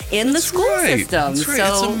in the school system. That's right.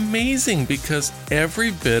 So it's amazing because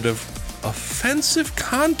every bit of offensive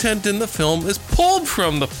content in the film is pulled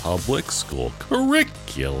from the public school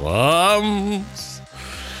curriculums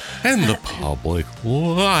and the public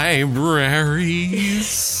libraries.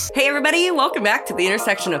 Hey everybody, welcome back to the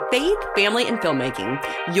intersection of faith, family, and filmmaking.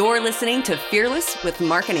 You're listening to Fearless with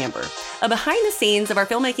Mark and Amber, a behind the scenes of our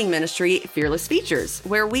filmmaking ministry, Fearless Features,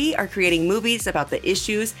 where we are creating movies about the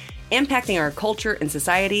issues impacting our culture and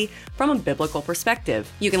society from a biblical perspective.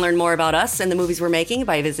 You can learn more about us and the movies we're making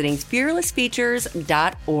by visiting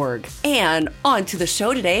fearlessfeatures.org. And on to the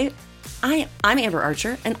show today, I'm Amber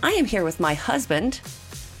Archer, and I am here with my husband,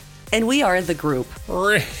 and we are the group.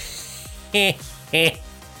 Really? We're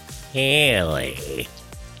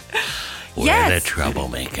the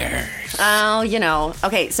troublemakers. Oh, you know.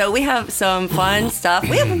 Okay, so we have some fun stuff.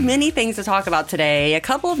 We have many things to talk about today. A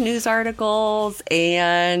couple of news articles,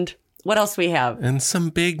 and what else do we have? And some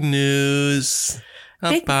big news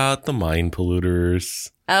about the mind polluters.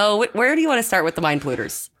 Oh, where do you want to start with the mind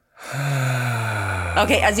polluters?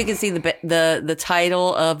 Okay, as you can see, the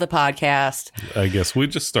title of the podcast. I guess we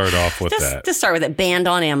just start off with that. Just start with it. Banned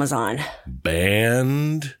on Amazon.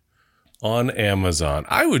 Banned on Amazon.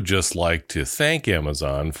 I would just like to thank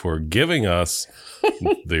Amazon for giving us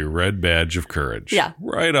the red badge of courage. Yeah.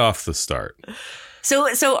 Right off the start.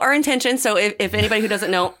 So our intention, so if anybody who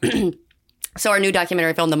doesn't know, so our new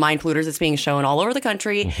documentary film, The Mind Polluters, is being shown all over the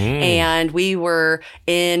country. Mm-hmm. And we were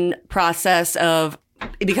in process of,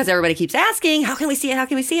 because everybody keeps asking, how can we see it? How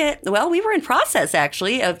can we see it? Well, we were in process,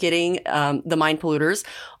 actually, of getting The Mind Polluters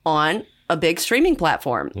on a big streaming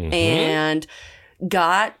platform. Mm-hmm. And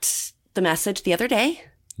got the message the other day.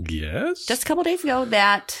 Yes. Just a couple days ago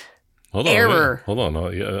that error. Hold on.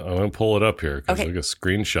 I'm going to pull it up here because I got a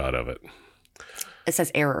screenshot of it. It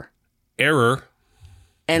says error. Error.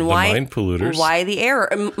 And why? Mind polluters. Why the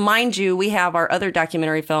error? Mind you, we have our other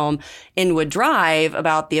documentary film, Inwood Drive,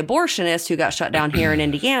 about the abortionist who got shut down here in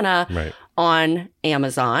Indiana on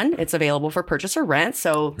Amazon. It's available for purchase or rent.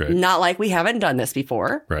 So not like we haven't done this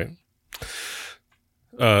before. Right.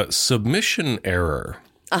 Submission error.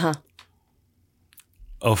 Uh-huh.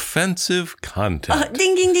 Offensive content.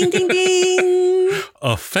 Ding, ding, ding, ding, ding.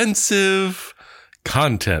 Offensive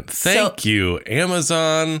content. Thank you,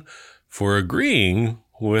 Amazon, for agreeing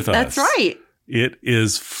with us. That's right. It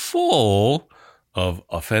is full of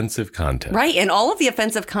offensive content. Right. And all of the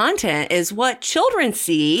offensive content is what children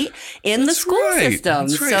see in the school system.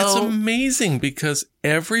 That's right. So it's amazing because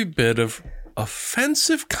every bit of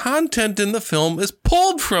offensive content in the film is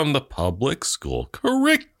pulled from the public school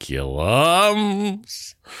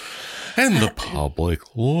curriculums and the public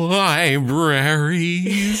libraries.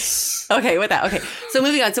 Okay, with that. Okay. So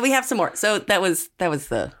moving on. So we have some more. So that was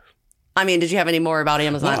the, I mean, did you have any more about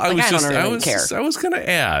Amazon? Well, I don't really care. I was going to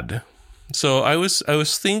add. So I was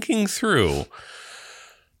thinking through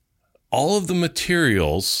all of the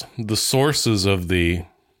materials, the sources of the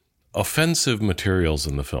offensive materials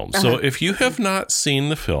in the film. Uh-huh. So if you have not seen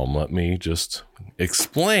the film, let me just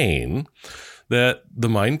explain that The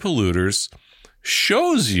Mind Polluters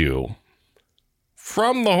shows you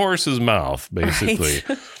from the horse's mouth, basically,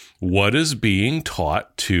 what is being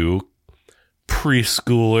taught to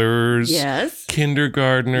preschoolers,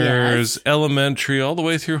 kindergartners, elementary, all the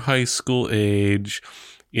way through high school age,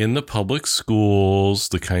 in the public schools,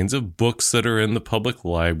 the kinds of books that are in the public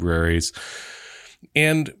libraries.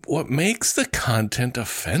 And what makes the content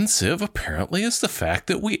offensive, apparently, is the fact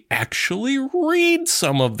that we actually read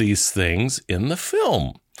some of these things in the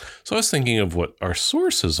film. So I was thinking of what our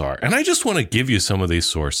sources are. And I just want to give you some of these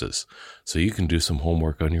sources so you can do some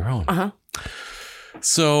homework on your own. Uh-huh.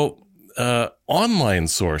 So online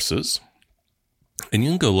sources, and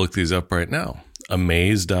you can go look these up right now,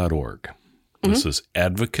 amaze.org. Mm-hmm. This is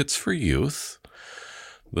Advocates for Youth.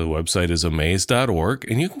 The website is amaze.org,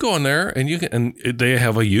 and you can go on there and they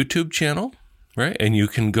have a YouTube channel, right? And you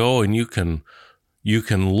can go and you can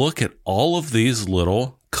look at all of these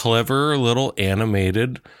little clever little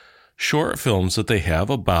animated short films that they have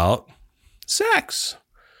about sex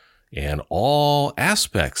and all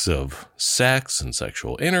aspects of sex and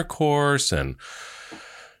sexual intercourse and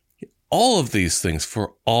all of these things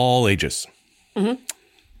for all ages. Mm-hmm.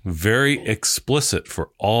 Very explicit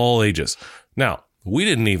for all ages. Now, we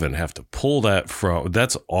didn't even have to pull that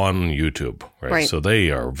that's on YouTube, right? So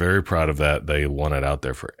they are very proud of that. They want it out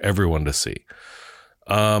there for everyone to see.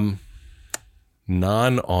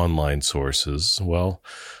 Non-online sources, well,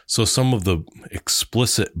 so some of the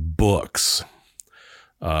explicit books,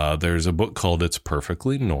 there's a book called It's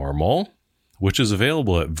Perfectly Normal, which is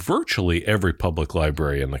available at virtually every public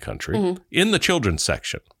library in the country, in the children's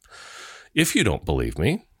section. If you don't believe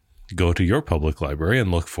me, go to your public library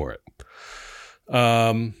and look for it.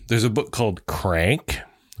 There's a book called Crank,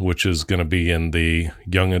 which is going to be in the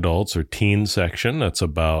young adults or teen section. That's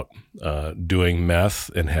about doing meth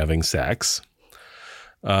and having sex.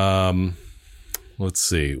 Let's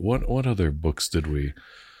see. What other books did we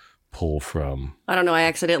pull from? I don't know. I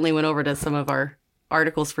accidentally went over to some of our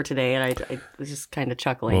articles for today, and I was just kind of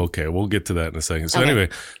chuckling. Okay, we'll get to that in a second. So anyway,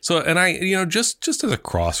 and I, just as a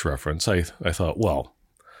cross-reference, I thought, well,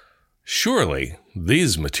 surely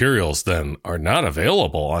these materials then are not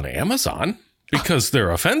available on Amazon because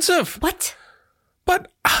they're offensive. What? But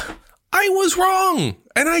I was wrong.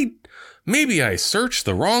 And maybe I searched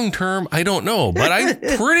the wrong term. I don't know, but I'm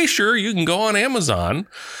pretty sure you can go on Amazon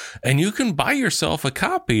and you can buy yourself a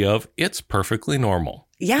copy of It's Perfectly Normal.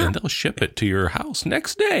 Yeah. And they'll ship it to your house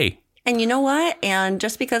next day. And you know what? And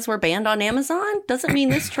just because we're banned on Amazon doesn't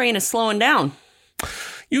mean this train is slowing down.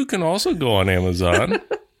 You can also go on Amazon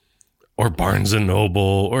or Barnes &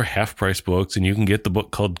 Noble or Half Price Books, and you can get the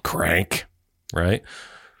book called Crank, right?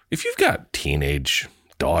 If you've got teenage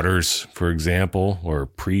daughters, for example, or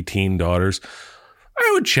preteen daughters,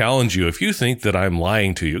 I would challenge you, if you think that I'm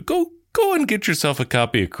lying to you, go and get yourself a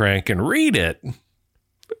copy of Crank and read it.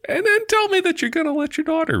 And then tell me that you're going to let your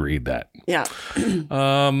daughter read that. Yeah.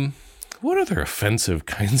 What other offensive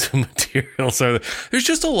kinds of materials are there? There's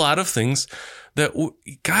just a lot of things that,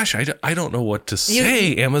 gosh, I don't know what to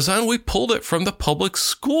say, Amazon. We pulled it from the public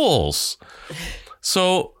schools.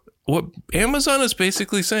 So what Amazon is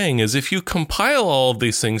basically saying is if you compile all of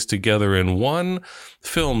these things together in one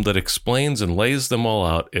film that explains and lays them all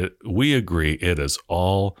out, we agree it is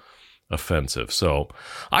all offensive. So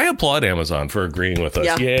I applaud Amazon for agreeing with us.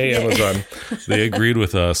 Yeah. Yay, Amazon. They agreed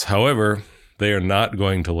with us. However, they are not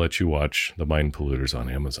going to let you watch The Mind Polluters on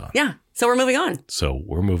Amazon. Yeah. So we're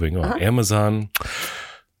moving on. Amazon,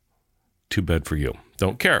 too bad for you.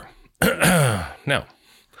 Don't care. Now,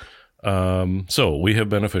 so we have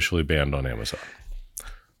been officially banned on Amazon.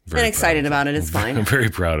 Been excited about it. It's fine. I'm very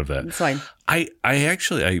proud of that. It's fine.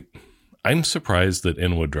 I'm surprised that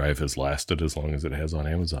Inwood Drive has lasted as long as it has on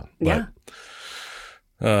Amazon. Yeah.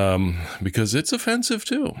 Because it's offensive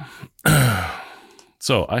too.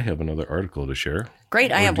 So I have another article to share.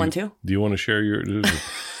 Great. I have one too. Do you want to share your?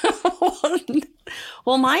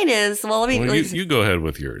 Well, mine is, you go ahead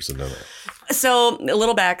with yours. So a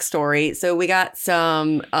little backstory. So we got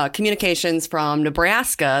some communications from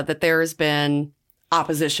Nebraska that there's been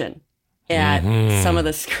opposition at some of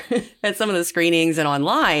the screenings and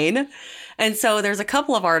online. And so there's a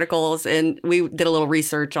couple of articles, and we did a little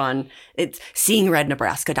research on it's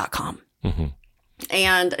seeingrednebraska.com. Mm-hmm.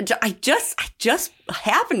 And I just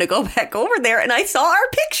happened to go back over there, and I saw our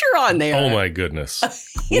picture on there. Oh my goodness.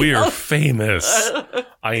 We are famous.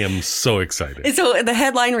 I am so excited. And so the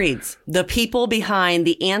headline reads, "The people behind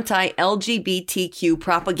the anti-LGBTQ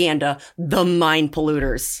propaganda, the mind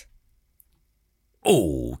polluters."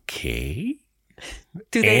 Okay.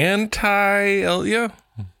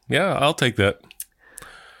 Yeah, I'll take that.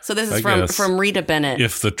 So this is from Rita Bennett.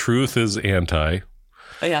 If the truth is anti,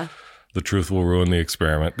 the truth will ruin the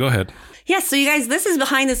experiment. Go ahead. Yes, so you guys, this is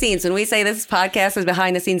behind the scenes. When we say this podcast is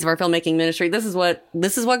behind the scenes of our filmmaking ministry, this is what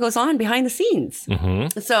goes on behind the scenes.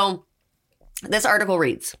 Mm-hmm. So this article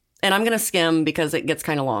reads, and I'm going to skim because it gets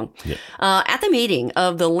kind of long. Yeah. At the meeting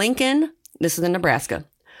of the Lincoln, this is in Nebraska,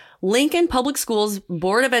 Lincoln Public Schools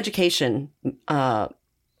Board of Education,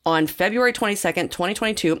 on February 22nd,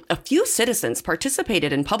 2022, a few citizens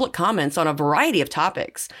participated in public comments on a variety of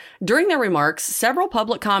topics. During their remarks, several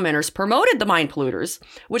public commenters promoted The Mind Polluters,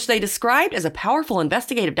 which they described as a powerful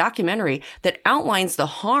investigative documentary that outlines the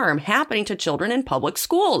harm happening to children in public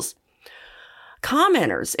schools.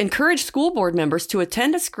 Commenters encouraged school board members to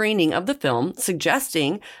attend a screening of the film,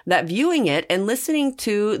 suggesting that viewing it and listening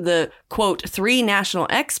to the, quote, 3 national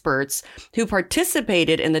experts who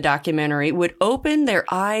participated in the documentary would open their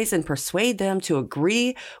eyes and persuade them to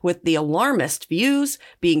agree with the alarmist views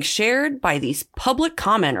being shared by these public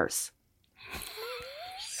commenters.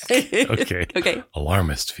 Okay.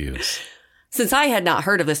 Alarmist views. Since I had not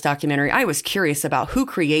heard of this documentary, I was curious about who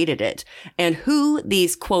created it and who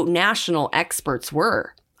these, quote, national experts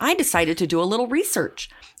were. I decided to do a little research.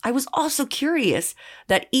 I was also curious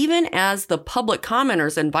that even as the public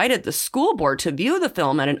commenters invited the school board to view the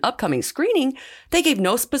film at an upcoming screening, they gave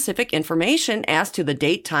no specific information as to the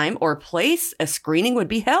date, time, or place a screening would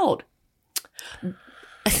be held.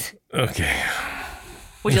 Okay.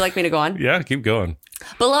 Would you like me to go on? Yeah, keep going.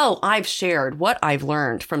 Below, I've shared what I've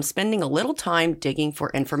learned from spending a little time digging for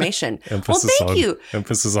information.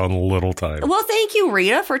 Emphasis on little time. Well, thank you,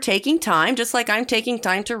 Rita, for taking time, just like I'm taking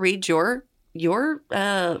time to read your your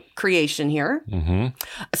creation here. Mm-hmm.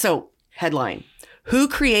 So, headline: Who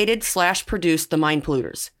created / produced the Mind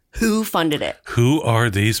Polluters? Who funded it? Who are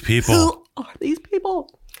these people? Who are these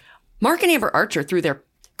people? Mark and Amber Archer, through their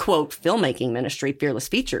quote filmmaking ministry, Fearless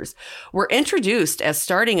Features, were introduced as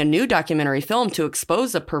starting a new documentary film to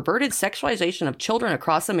expose the perverted sexualization of children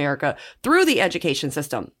across America through the education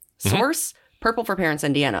system. Source: Purple for Parents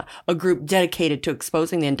Indiana, a group dedicated to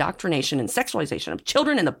exposing the indoctrination and sexualization of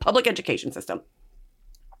children in the public education system.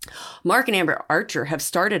 Mark and Amber Archer have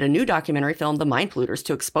started a new documentary film, The Mind Polluters,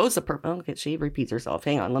 to expose the okay, she repeats herself.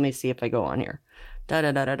 Hang on, let me see if I go on here.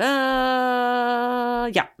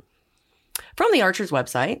 Yeah. From the Archers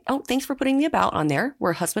website. Oh, thanks for putting the about on there.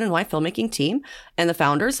 We're a husband and wife filmmaking team and the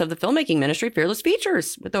founders of the filmmaking ministry Fearless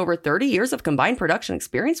Features. With over 30 years of combined production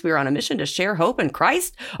experience, we are on a mission to share hope in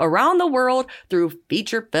Christ around the world through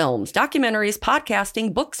feature films, documentaries,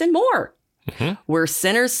 podcasting, books, and more. We're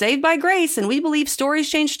sinners saved by grace, and we believe stories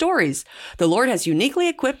change stories. The Lord has uniquely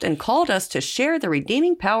equipped and called us to share the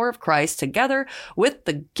redeeming power of Christ together with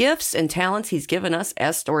the gifts and talents he's given us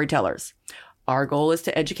as storytellers. Our goal is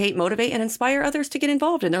to educate, motivate, and inspire others to get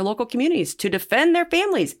involved in their local communities, to defend their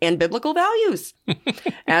families and biblical values.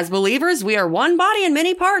 As believers, we are one body in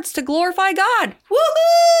many parts to glorify God.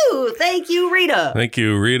 Woohoo! Thank you, Rita. Thank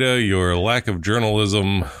you, Rita. Your lack of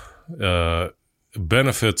journalism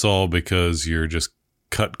benefits all because you're just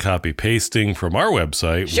copy pasting from our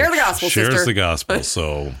website. Share the gospel, shares sister. the gospel.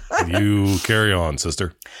 So you carry on,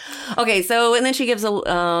 sister. Okay, so and then she gives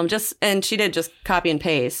and she did just copy and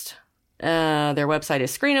paste. Their website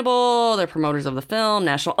is screenable. They're promoters of the film.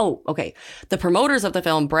 The promoters of the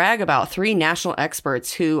film brag about 3 national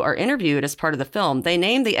experts who are interviewed as part of the film. They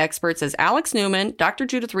named the experts as Alex Newman, Dr.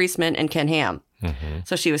 Judith Reisman, and Ken Ham.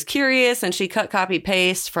 So she was curious and she copy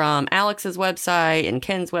paste from Alex's website and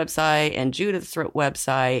Ken's website and Judith's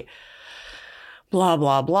website. Blah,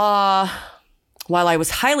 blah, blah. While I was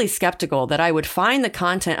highly skeptical that I would find the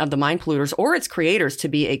content of the Mind Polluters or its creators to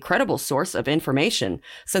be a credible source of information,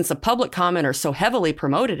 since the public commenter so heavily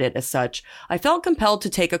promoted it as such, I felt compelled to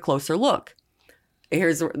take a closer look.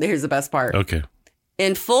 Here's the best part. Okay.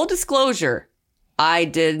 In full disclosure, I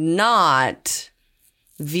did not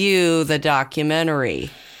view the documentary.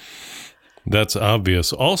 That's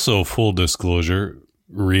obvious. Also, full disclosure,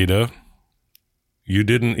 Rita, you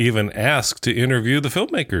didn't even ask to interview the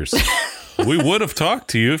filmmakers. We would have talked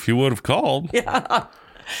to you if you would have called. Yeah.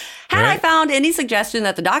 Had I found any suggestion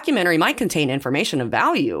that the documentary might contain information of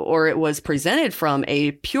value, or it was presented from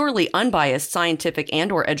a purely unbiased scientific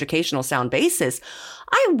and or educational sound basis,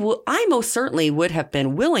 I most certainly would have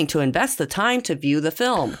been willing to invest the time to view the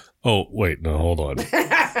film. Oh, wait, no, hold on.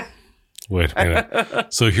 Wait a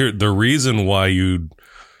minute. So here, the reason why you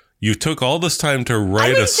took all this time to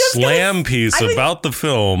write a slam piece about the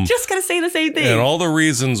film. Just going to say the same thing. And all the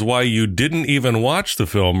reasons why you didn't even watch the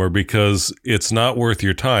film are because it's not worth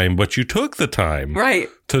your time, but you took the time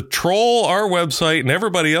to troll our website and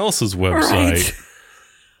everybody else's website.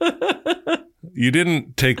 Right. You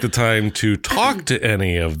didn't take the time to talk to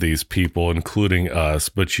any of these people, including us,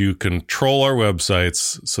 but you can troll our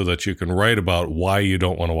websites so that you can write about why you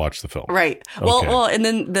don't want to watch the film. Right. Okay. Well, and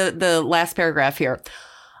then the last paragraph here.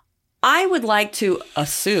 I would like to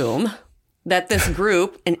assume that this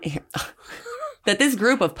group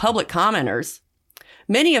of public commenters,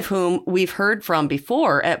 many of whom we've heard from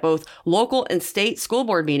before at both local and state school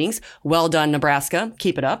board meetings, well done, Nebraska,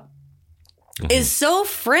 keep it up, is so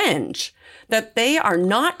fringe that they are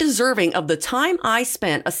not deserving of the time I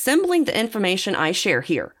spent assembling the information I share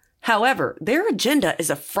here. However, their agenda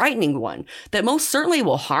is a frightening one that most certainly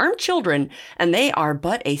will harm children, and they are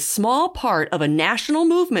but a small part of a national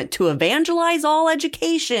movement to evangelize all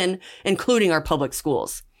education, including our public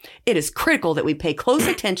schools. It is critical that we pay close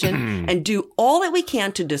attention and do all that we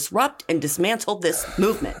can to disrupt and dismantle this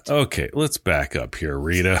movement. Okay, let's back up here,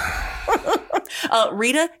 Rita.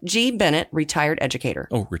 Rita G. Bennett, retired educator.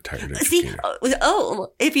 Oh, retired educator. See,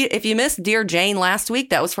 if you missed Dear Jane last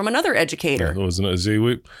week, that was from another educator. Yeah, wasn't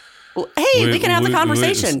it? We can have the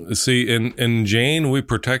conversation. In Jane, we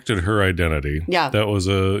protected her identity. Yeah. That was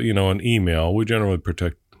an email. We generally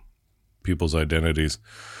protect people's identities.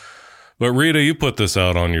 But Rita, you put this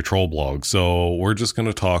out on your troll blog, so we're just going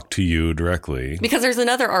to talk to you directly. Because there's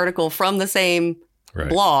another article from the same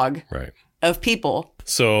blog of people.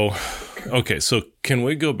 So, okay, so can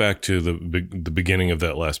we go back to the beginning of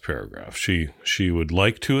that last paragraph? She would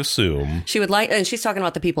like to assume. And she's talking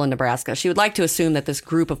about the people in Nebraska. She would like to assume that this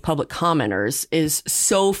group of public commenters is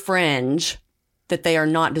so fringe that they are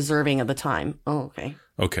not deserving of the time. Oh, okay.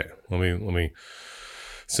 Okay, let me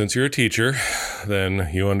Since you're a teacher, then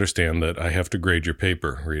you understand that I have to grade your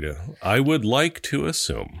paper, Rita. I would like to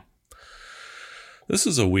assume. This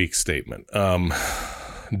is a weak statement.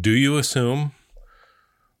 Do you assume,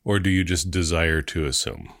 or do you just desire to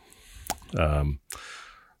assume?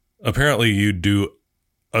 Apparently you do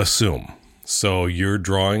assume. So you're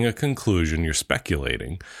drawing a conclusion, you're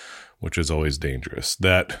speculating, which is always dangerous,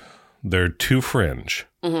 that they're too fringe.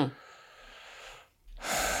 Mm-hmm.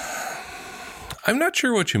 I'm not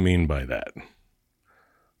sure what you mean by that.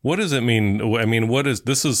 What does it mean? I mean,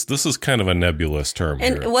 this is kind of a nebulous term.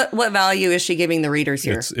 And here. what value is she giving the readers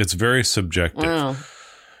here? It's very subjective. Oh.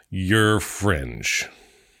 You're fringe.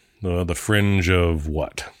 The fringe of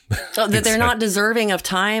what? Oh, that they're not deserving of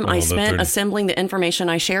time I spent assembling the information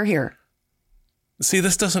I share here. See,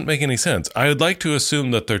 this doesn't make any sense. I would like to assume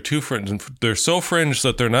that they're too fringe. They're so fringe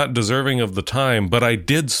that they're not deserving of the time, but I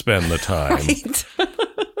did spend the time. Right.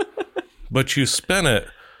 But you spent it.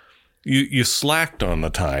 You slacked on the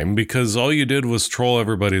time because all you did was troll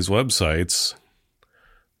everybody's websites.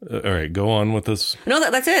 All right, go on with this. No,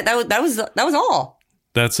 that's it. That was all.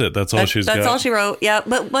 That's it. That's all she's got. That's all she wrote. Yeah,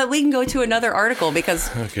 but we can go to another article because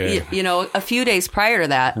okay. A few days prior to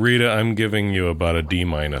that. Rita, I'm giving you about a D-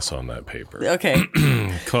 on that paper. Okay.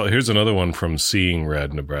 Here's another one from Seeing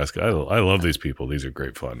Red, Nebraska. I love these people. These are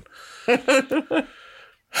great fun.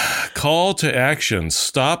 Call to action.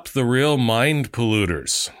 Stop the real mind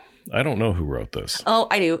polluters. I don't know who wrote this. Oh,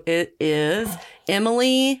 I do. It is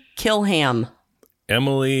Emily Kilham.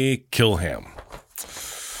 Emily Kilham.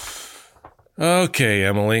 Okay,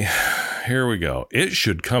 Emily, here we go. It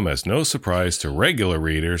should come as no surprise to regular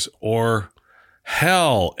readers or,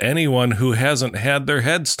 hell, anyone who hasn't had their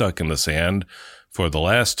head stuck in the sand for the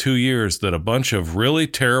last 2 years that a bunch of really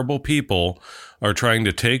terrible people are trying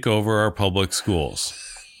to take over our public schools.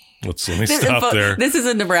 Let me stop there. This is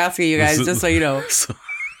in Nebraska, you guys, just so you know.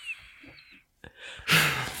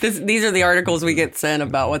 These are the articles we get sent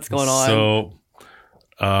about what's going on. So,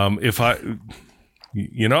 I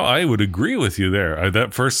would agree with you there.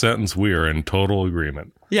 That first sentence, we are in total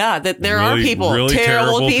agreement. Yeah, that there are people, really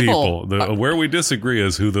terrible people. Where we disagree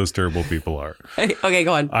is who those terrible people are. Okay,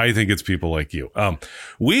 go on. I think it's people like you.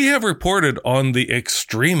 We have reported on the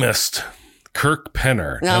extremist Kirk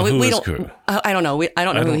Penner. No, we don't. I don't know. I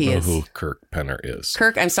don't know who he is. I don't know who Kirk Penner is.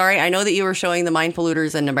 Kirk, I'm sorry. I know that you were showing the mind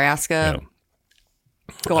polluters in Nebraska.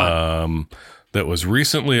 Yeah. Go on. That was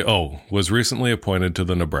recently appointed to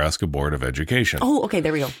the Nebraska Board of Education. Oh, okay,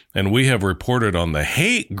 there we go. And we have reported on the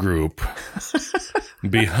hate group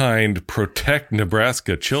behind Protect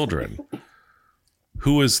Nebraska Children.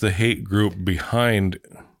 Who is the hate group behind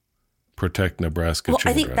Protect Nebraska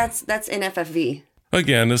Children? I think that's NFFV.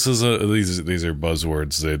 Again, these are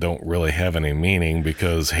buzzwords. They don't really have any meaning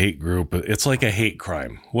because hate group, it's like a hate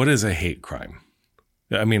crime. What is a hate crime?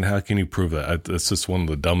 I mean, how can you prove that? It's just one of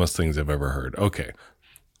the dumbest things I've ever heard. Okay.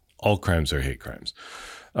 All crimes are hate crimes.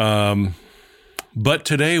 But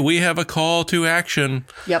today we have a call to action.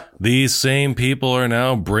 Yep. These same people are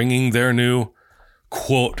now bringing their new,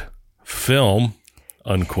 quote, film,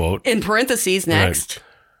 unquote. In parentheses, next.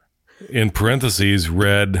 Right. In parentheses,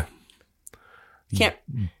 read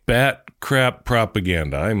bat crap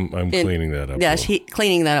propaganda. I'm cleaning that up. Yeah,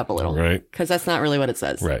 cleaning that up a little. Right. Because that's not really what it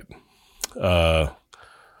says. Right.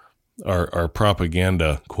 Our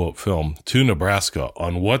propaganda quote film to Nebraska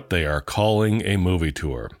on what they are calling a movie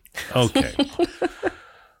tour. Okay.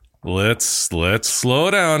 let's slow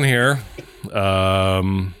down here.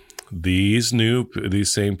 These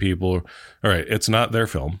same people. All right. It's not their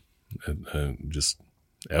film. Just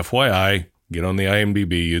FYI, get on the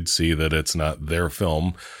IMDb. You'd see that it's not their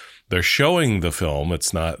film. They're showing the film.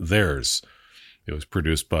 It's not theirs. It was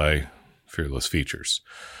produced by Fearless Features.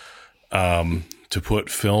 To put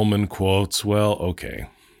film in quotes, well, okay.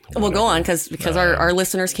 Well, go on, because our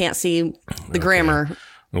listeners can't see the grammar.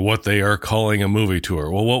 What they are calling a movie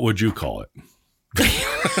tour. Well, what would you call it?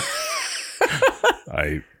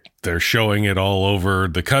 They're showing it all over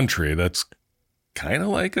the country. That's kind of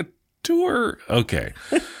like a tour. Okay.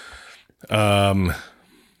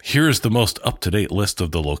 Here's the most up-to-date list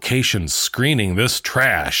of the locations screening this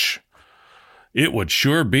trash. It would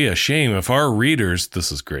sure be a shame if our readers, this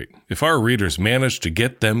is great, if our readers managed to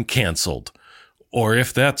get them canceled. Or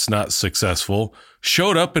if that's not successful,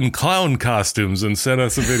 showed up in clown costumes and sent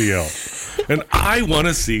us a video. And I want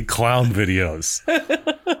to see clown videos.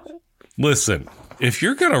 Listen, if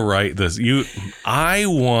you're going to write this, I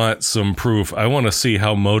want some proof. I want to see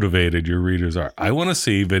how motivated your readers are. I want to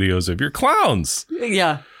see videos of your clowns.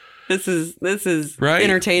 Yeah. This is right?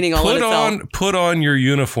 entertaining all in itself. Put on your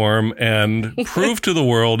uniform and prove to the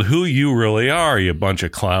world who you really are, you bunch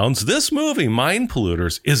of clowns. This movie, Mind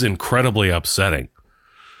Polluters, is incredibly upsetting.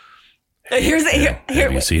 Have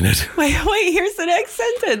you seen it? Wait, here's the next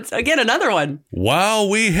sentence. Again, another one. While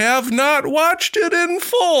we have not watched it in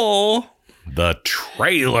full, the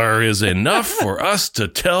trailer is enough for us to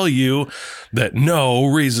tell you that no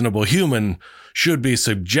reasonable human should be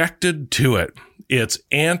subjected to it. It's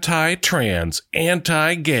anti-trans,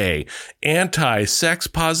 anti-gay, anti-sex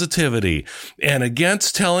positivity, and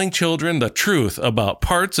against telling children the truth about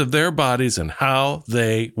parts of their bodies and how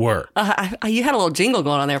they work. You had a little jingle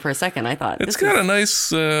going on there for a second, I thought. It's got a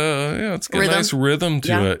nice, it's got a nice rhythm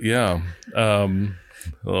to it. Yeah.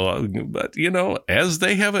 But, as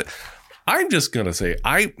they have it, I'm just going to say,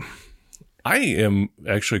 I am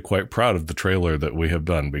actually quite proud of the trailer that we have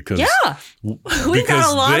done because they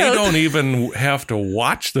don't even have to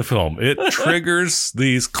watch the film. It triggers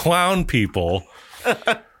these clown people,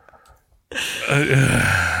 and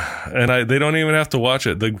they don't even have to watch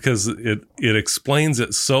it because it explains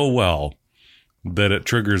it so well that it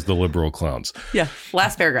triggers the liberal clowns. Yeah.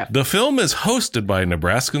 Last paragraph. The film is hosted by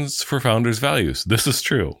Nebraskans for Founders Values. This is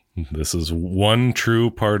true. This is one true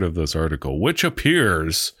part of this article, which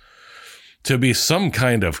appears to be some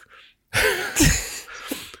kind of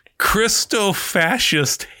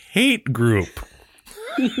Christo-fascist hate group.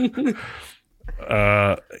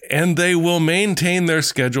 And they will maintain their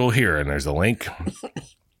schedule here. And there's a link.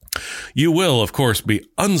 You will, of course, be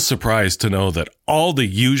unsurprised to know that all the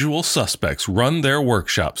usual suspects run their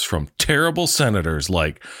workshops, from terrible senators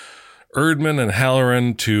like Erdman and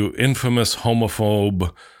Halloran to infamous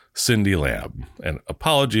homophobe Cindy Lamb. And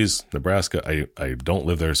apologies, Nebraska, I don't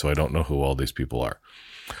live there, so I don't know who all these people are.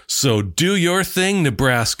 So do your thing,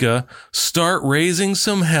 Nebraska. Start raising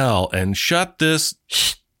some hell and shut this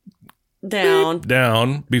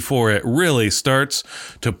down before it really starts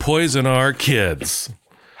to poison our kids.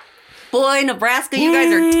 Boy, Nebraska, you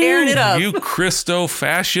guys are tearing it up. You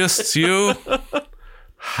Christo-fascists, you.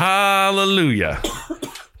 Hallelujah.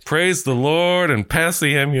 Praise the Lord and pass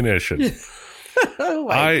the ammunition. Oh,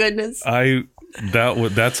 my goodness.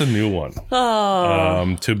 That's a new one.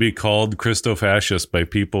 Oh. To be called Christo-fascist by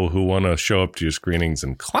people who want to show up to your screenings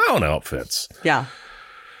in clown outfits. Yeah.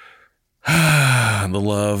 The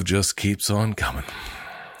love just keeps on coming.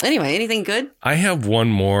 Anyway, anything good? I have one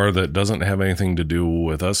more that doesn't have anything to do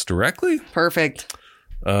with us directly. Perfect.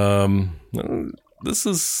 This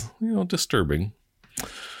is, disturbing.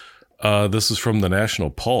 This is from the National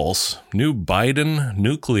Pulse. New Biden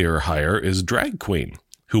nuclear hire is drag queen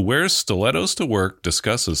who wears stilettos to work,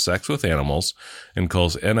 discusses sex with animals, and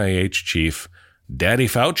calls NIH chief Daddy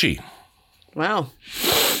Fauci. Wow.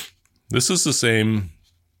 This is the same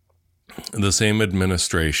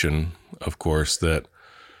administration, of course, that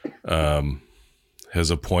has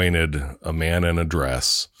appointed a man in a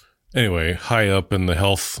dress. Anyway, high up in the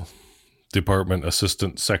health department,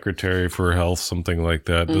 assistant secretary for health, something like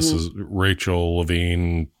that. Mm-hmm. This is Rachel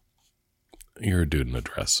Levine. You're a dude in a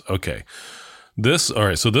dress. Okay.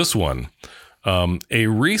 So this one, a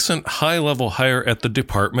recent high-level hire at the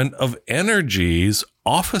Department of Energy's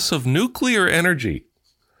Office of Nuclear Energy.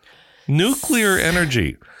 Nuclear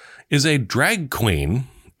Energy is a drag queen,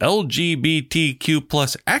 LGBTQ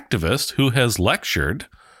plus activist who has lectured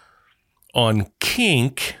on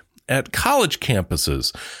kink at college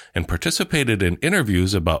campuses and participated in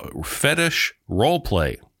interviews about fetish role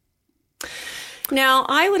play. Now,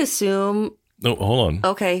 I would assume... Oh, hold on.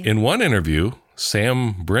 Okay. In one interview,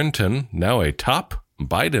 Sam Brinton, now a top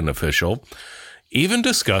Biden official, even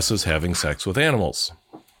discusses having sex with animals.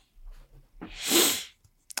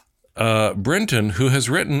 Brinton, who has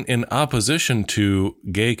written in opposition to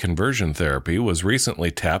gay conversion therapy, was recently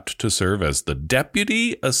tapped to serve as the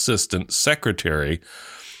Deputy Assistant Secretary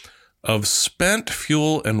of Spent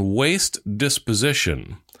Fuel and Waste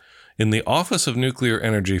Disposition in the Office of Nuclear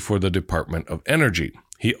Energy for the Department of Energy.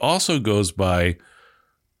 He also goes by,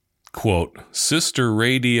 quote, Sister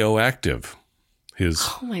Radioactive, his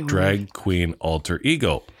drag queen alter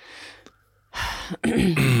ego.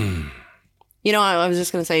 I was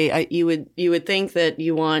just going to say, you would think that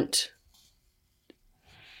you want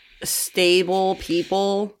stable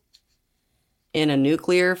people in a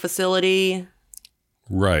nuclear facility,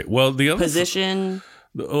 right? Well, the other position.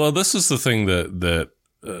 This is the thing that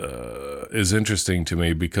is interesting to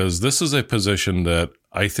me, because this is a position that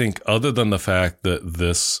I think, other than the fact that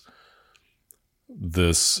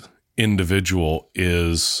this individual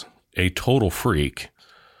is a total freak,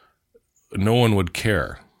 no one would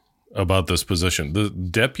care. about this position. The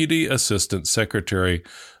Deputy Assistant Secretary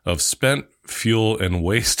of Spent Fuel and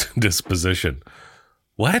Waste Disposition.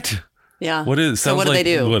 What? Yeah. What is? So what do they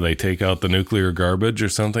do? What, they take out the nuclear garbage or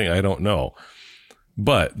something? I don't know.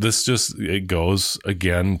 But this it goes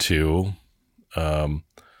again to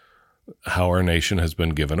how our nation has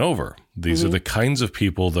been given over. These are the kinds of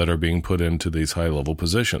people that are being put into these high-level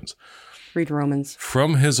positions. Read Romans.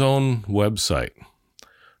 From his own website,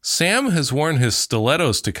 Sam has worn his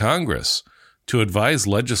stilettos to Congress to advise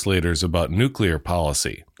legislators about nuclear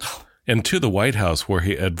policy, and to the White House, where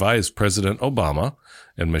he advised President Obama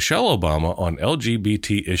and Michelle Obama on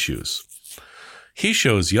LGBT issues. He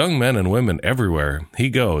shows young men and women everywhere he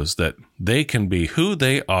goes that they can be who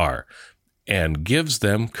they are and gives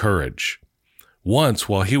them courage. Once,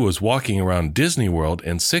 while he was walking around Disney World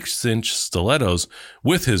in 6-inch stilettos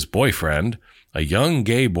with his boyfriend, a young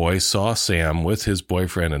gay boy saw Sam with his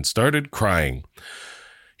boyfriend and started crying.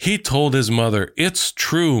 He told his mother, "It's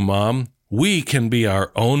true, Mom. We can be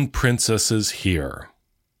our own princesses here."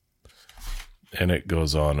 And it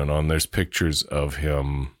goes on and on. There's pictures of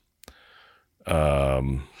him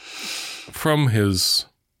from his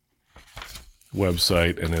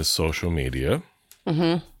website and his social media.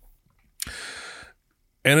 Mm-hmm.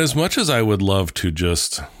 And as much as I would love to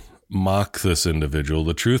just mock this individual,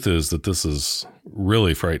 the truth is that this is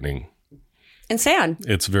really frightening. And sad.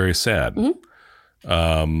 It's very sad.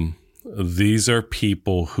 Mm-hmm. These are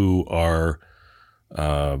people who are,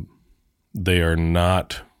 they are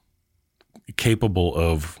not capable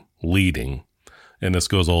of leading. And this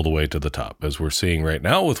goes all the way to the top, as we're seeing right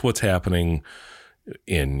now with what's happening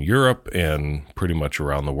in Europe and pretty much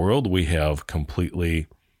around the world. We have completely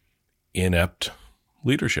inept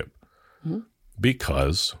leadership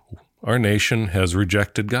because our nation has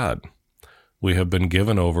rejected God. We have been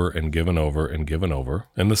given over and given over and given over,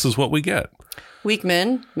 and this is what we get. Weak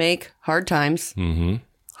men make hard times. Mm-hmm.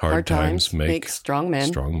 Hard times make strong men.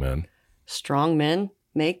 Strong men. Strong men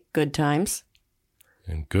make good times.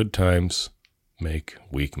 And good times make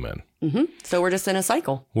weak men. Mm-hmm. So we're just in a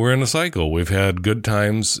cycle. We're in a cycle. We've had good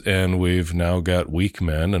times, and we've now got weak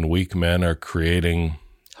men, and weak men are creating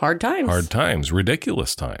hard times,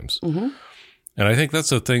 ridiculous times. Mm-hmm. And I think that's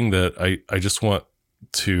the thing that I just want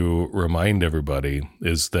to remind everybody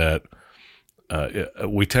is that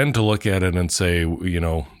we tend to look at it and say, you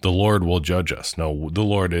know, the Lord will judge us. No, the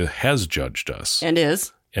Lord has judged us. And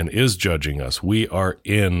is judging us. We are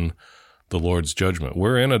in the Lord's judgment.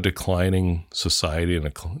 We're in a declining society and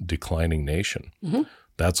a declining nation. Mm-hmm.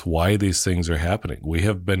 That's why these things are happening. We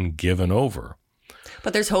have been given over.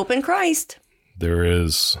 But there's hope in Christ. There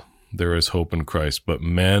is hope in Christ, but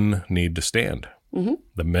men need to stand.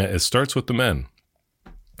 Mm-hmm. It starts with the men.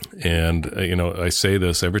 And, you know, I say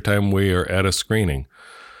this every time we are at a screening,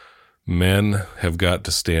 men have got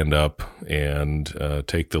to stand up and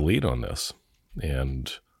take the lead on this. And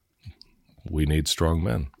we need strong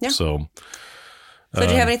men. Yeah. So do you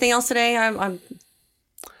have anything else today? I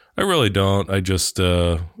really don't. I just,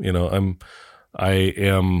 you know, I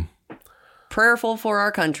am prayerful for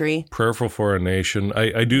our country, prayerful for our nation.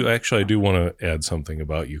 I do want to add something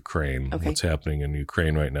about Ukraine. Okay. What's happening in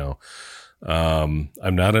Ukraine right now. I'm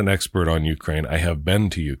not an expert on Ukraine. I have been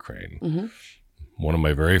to Ukraine. Mm-hmm. One of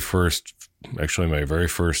my very first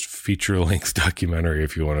feature-length documentary,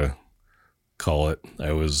 if you want to call it.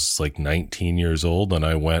 I was like 19 years old, and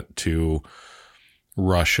I went to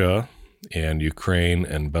Russia and Ukraine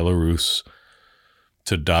and Belarus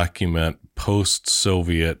to document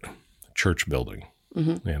post-Soviet church building.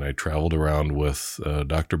 Mm-hmm. And I traveled around with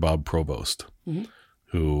Dr. Bob Provost, mm-hmm.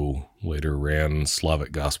 who later ran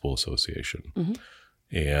Slavic Gospel Association. Mm-hmm.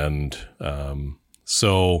 And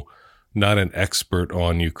so not an expert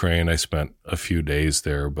on Ukraine. I spent a few days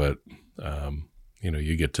there, but, you know,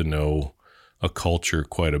 you get to know a culture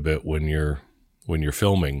quite a bit when you're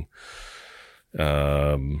filming.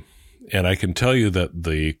 And I can tell you that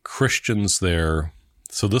the Christians there,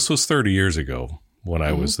 so this was 30 years ago when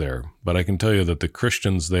I was there, but I can tell you that the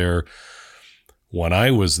Christians there, when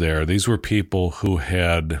I was there, these were people who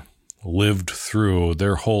had lived through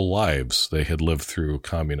their whole lives. They had lived through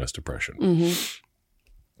communist oppression. Mm-hmm.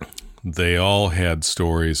 They all had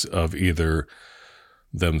stories of either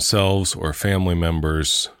themselves or family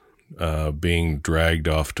members being dragged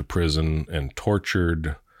off to prison and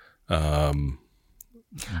tortured. They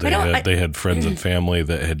had friends and family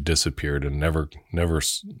that had disappeared and never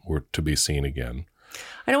were to be seen again.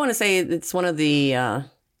 I don't want to say it's one of the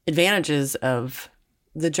advantages of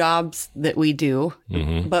the jobs that we do,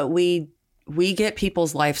 mm-hmm. but we get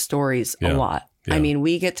people's life stories a lot. Yeah. I mean,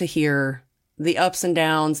 we get to hear the ups and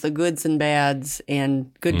downs, the goods and bads,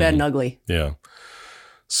 and good, bad, and ugly. Yeah.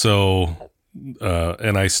 So,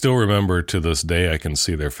 and I still remember to this day, I can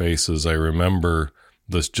see their faces. I remember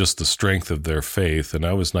just the strength of their faith. And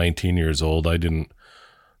I was 19 years old. That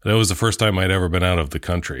was the first time I'd ever been out of the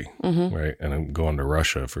country, right? And I'm going to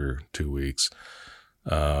Russia for 2 weeks.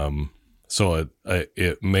 So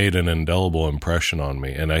it made an indelible impression on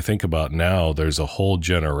me. And I think about now, there's a whole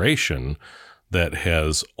generation that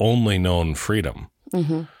has only known freedom.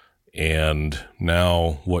 And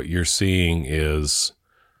now what you're seeing is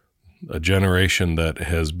a generation that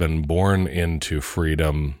has been born into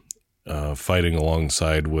freedom, fighting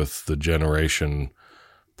alongside with the generation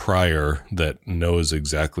prior that knows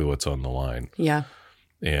exactly what's on the line. Yeah.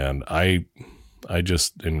 And I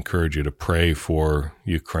just encourage you to pray for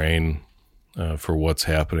Ukraine, for what's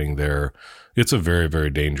happening there. It's a very, very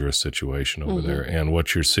dangerous situation over there. And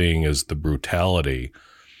what you're seeing is the brutality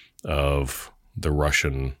of the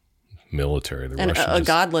Russian military. And a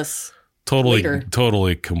godless leader.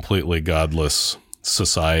 Totally, completely godless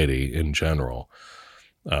society in general.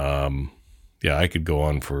 I could go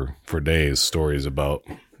on for days, stories about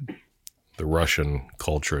the Russian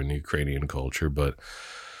culture and Ukrainian culture, but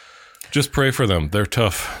just pray for them. They're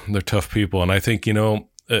tough. They're tough people. And I think,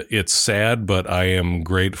 it's sad, but I am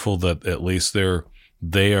grateful that at least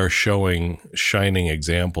they are showing shining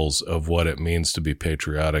examples of what it means to be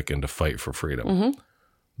patriotic and to fight for freedom.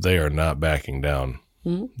 They are not backing down.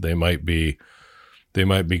 They might be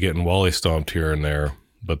getting wally stomped here and there,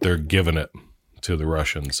 but they're giving it to the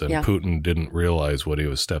Russians. And Putin didn't realize what he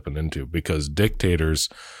was stepping into, because dictators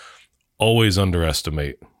always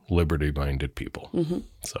underestimate liberty-minded people.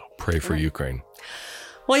 So pray for Ukraine.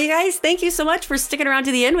 Well, you guys, thank you so much for sticking around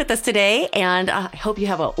to the end with us today. And I hope you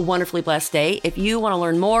have a wonderfully blessed day. If you want to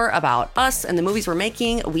learn more about us and the movies we're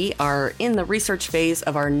making, we are in the research phase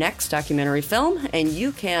of our next documentary film, and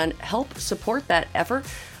you can help support that effort.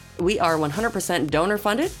 We are 100% donor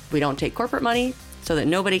funded. We don't take corporate money, so that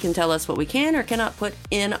nobody can tell us what we can or cannot put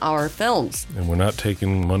in our films. And we're not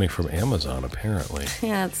taking money from Amazon, apparently.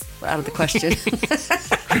 Yeah, it's out of the question.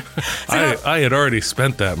 I had already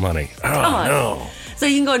spent that money. Come on. No. So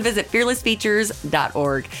you can go and visit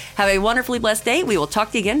fearlessfeatures.org. Have a wonderfully blessed day. We will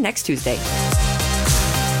talk to you again next Tuesday.